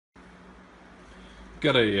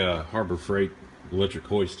Got a Harbor Freight electric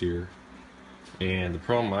hoist here, and the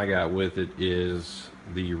problem I got with it is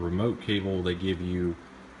the remote cable they give you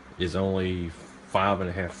is only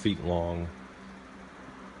 5.5 feet long,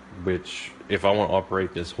 which if I want to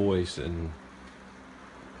operate this hoist and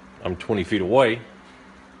I'm 20 feet away,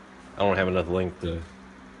 I don't have enough length to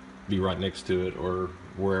be right next to it or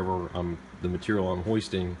wherever the material I'm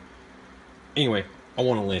hoisting. Anyway, I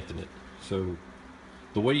want to lengthen it. So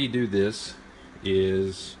the way you do this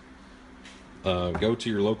is go to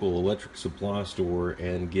your local electric supply store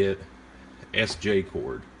and get SJ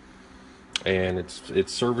cord, and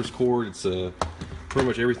it's service cord. It's pretty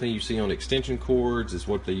much everything you see on extension cords is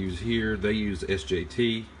what they use here. They use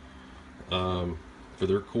SJT for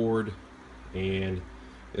their cord, and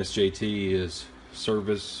SJT is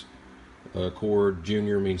service cord.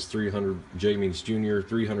 Junior means 300, J means junior,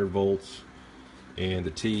 300 volts, and the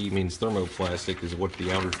T means thermoplastic is what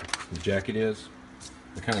the outer jacket is.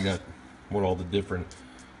 I kind of got what all the different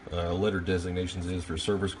letter designations is for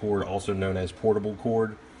service cord, also known as portable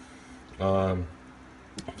cord.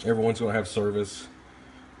 Everyone's going to have service.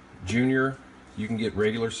 Junior, you can get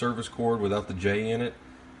regular service cord without the J in it.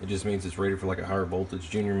 It just means it's rated for like a higher voltage.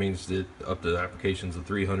 Junior means that up to applications of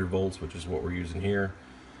 300 volts, which is what we're using here.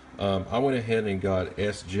 I went ahead and got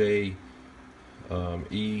SJ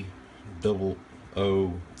EOOW.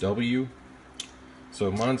 So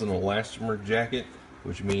mine's an elastomer jacket,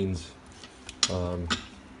 which means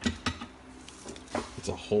it's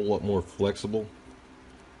a whole lot more flexible.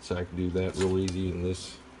 So I can do that real easy, and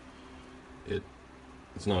this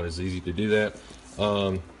it's not as easy to do that.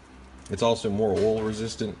 It's also more oil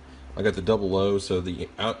resistant. I got the double O, so the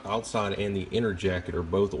outside and the inner jacket are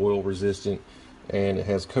both oil resistant, and it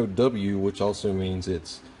has code W, which also means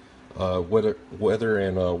it's weather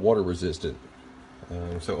and water resistant.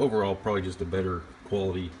 So overall, probably just a better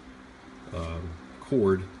quality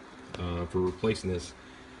cord for replacing this.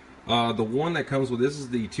 The one that comes with this is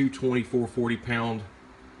the 224 40-pound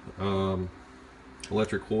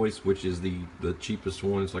electric hoist, which is the cheapest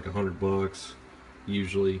one. It's like $100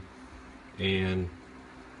 usually, and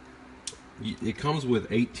it comes with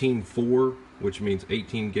 18/4, which means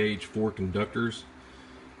 18 gauge 4 conductors.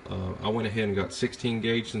 I went ahead and got 16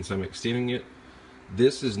 gauge since I'm extending it.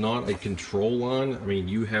 This is not a control line. I mean,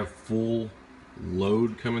 you have full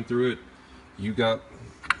load coming through it. You got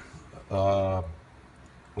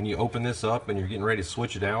when you open this up and you're getting ready to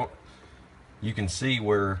switch it out, you can see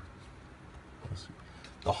where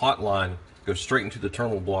the hot line goes straight into the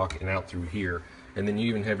terminal block and out through here, and then you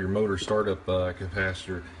even have your motor startup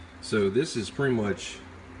capacitor. So this is pretty much,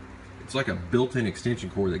 it's like a built-in extension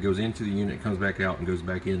cord that goes into the unit, comes back out, and goes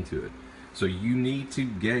back into it. So you need to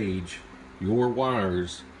gauge your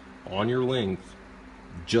wires on your length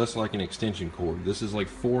just like an extension cord. This is like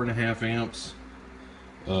 4.5 amps.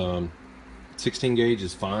 16 gauge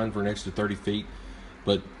is fine for an extra 30 feet,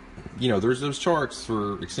 but you know, there's those charts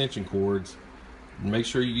for extension cords. Make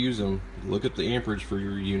sure you use them. Look at the amperage for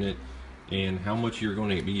your unit and how much you're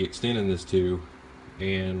going to be extending this to,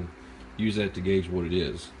 and use that to gauge what it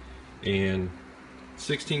is. And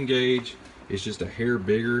 16 gauge is just a hair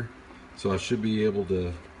bigger, so I should be able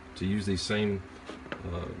to use these same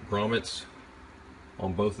grommets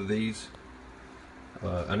on both of these.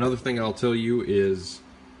 Another thing I'll tell you is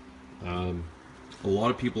a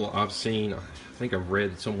lot of people I've seen, I think I've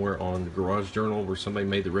read somewhere on the Garage Journal where somebody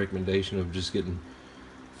made the recommendation of just getting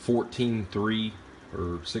 14.3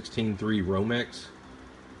 or 16.3 Romex,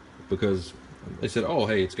 because they said, oh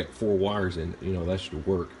hey, it's got 4 wires in it, you know, that should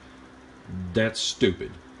work. That's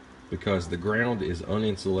stupid, because the ground is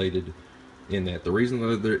uninsulated in that. The reason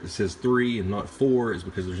that it says 3 and not 4 is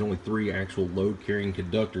because there's only 3 actual load carrying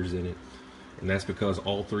conductors in it, and that's because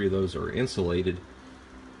all 3 of those are insulated.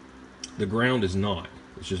 The ground is not.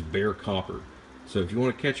 It's just bare copper. So if you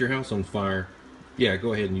want to catch your house on fire, yeah,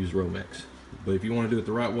 go ahead and use Romex. But if you want to do it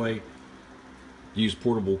the right way, use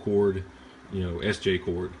portable cord, you know, SJ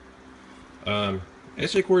cord.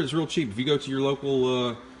 SJ cord is real cheap. If you go to your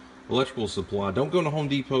local electrical supply, don't go to Home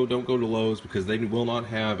Depot, don't go to Lowe's, because they will not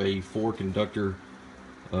have a 4 conductor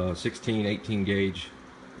 16, 18 gauge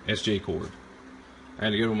SJ cord. I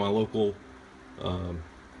had to go to my local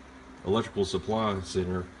electrical supply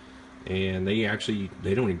center, and they don't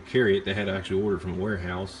even carry it. They had to actually order it from a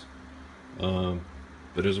warehouse,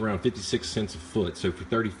 but it was around 56 cents a foot. So for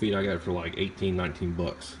 30 feet I got it for like 18, 19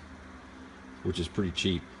 bucks, which is pretty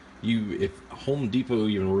cheap. If Home Depot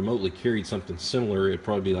even remotely carried something similar, it'd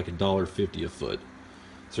probably be like $1.50 a foot.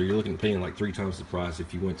 So you're looking at paying like 3 times the price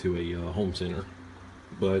if you went to a home center.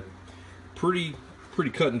 But pretty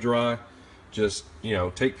cut and dry. Just, you know,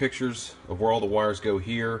 take pictures of where all the wires go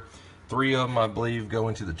here. 3 of them, I believe, go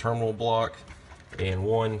into the terminal block, and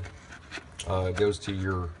 1 goes to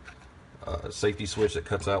your safety switch that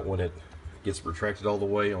cuts out when it gets retracted all the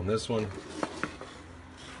way on this one.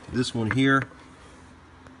 This one here,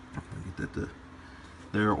 get that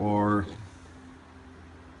there are,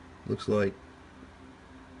 looks like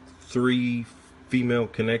 3 female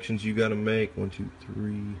connections you got to make. 1, 2, 3,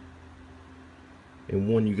 and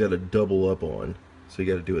 1 you got to double up on. So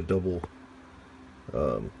you got to do a double,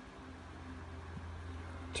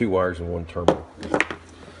 2 wires and 1 terminal.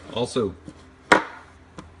 Also,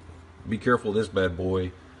 be careful of this bad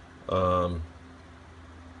boy.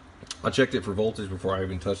 I checked it for voltage before I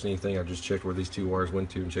even touched anything. I just checked where these 2 wires went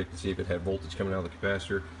to and checked to see if it had voltage coming out of the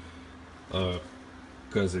capacitor.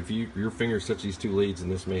 Because if your fingers touch these 2 leads, and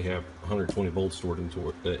this may have 120 volts stored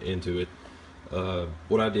into it.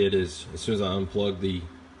 What I did is, as soon as I unplugged the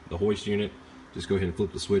hoist unit, just go ahead and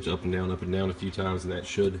flip the switch up and down a few times, and that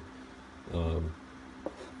should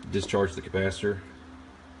discharge the capacitor.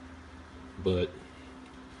 But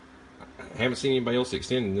I haven't seen anybody else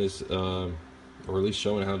extending this, or at least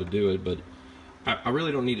showing how to do it. But I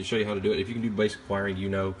really don't need to show you how to do it. If you can do basic wiring, you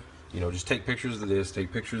know, just take pictures of this,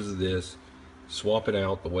 take pictures of this, swap it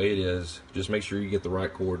out the way it is. Just make sure you get the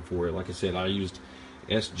right cord for it. Like I said, I used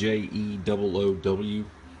SJEOOW.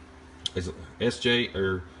 SJ,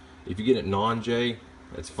 or if you get it non-J,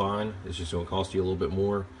 that's fine. It's just going to cost you a little bit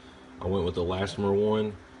more. I went with the elastomer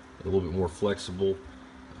one, a little bit more flexible.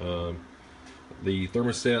 The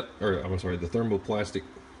thermoset, or I'm sorry, the thermoplastic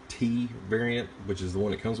T variant, which is the one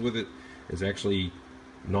that comes with it, is actually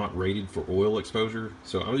not rated for oil exposure.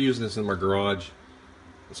 So I'm using this in my garage.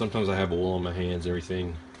 Sometimes I have oil on my hands and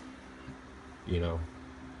everything.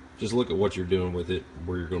 Just look at what you're doing with it,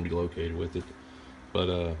 where you're going to be located with it.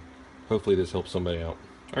 But hopefully this helps somebody out.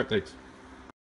 All right, thanks.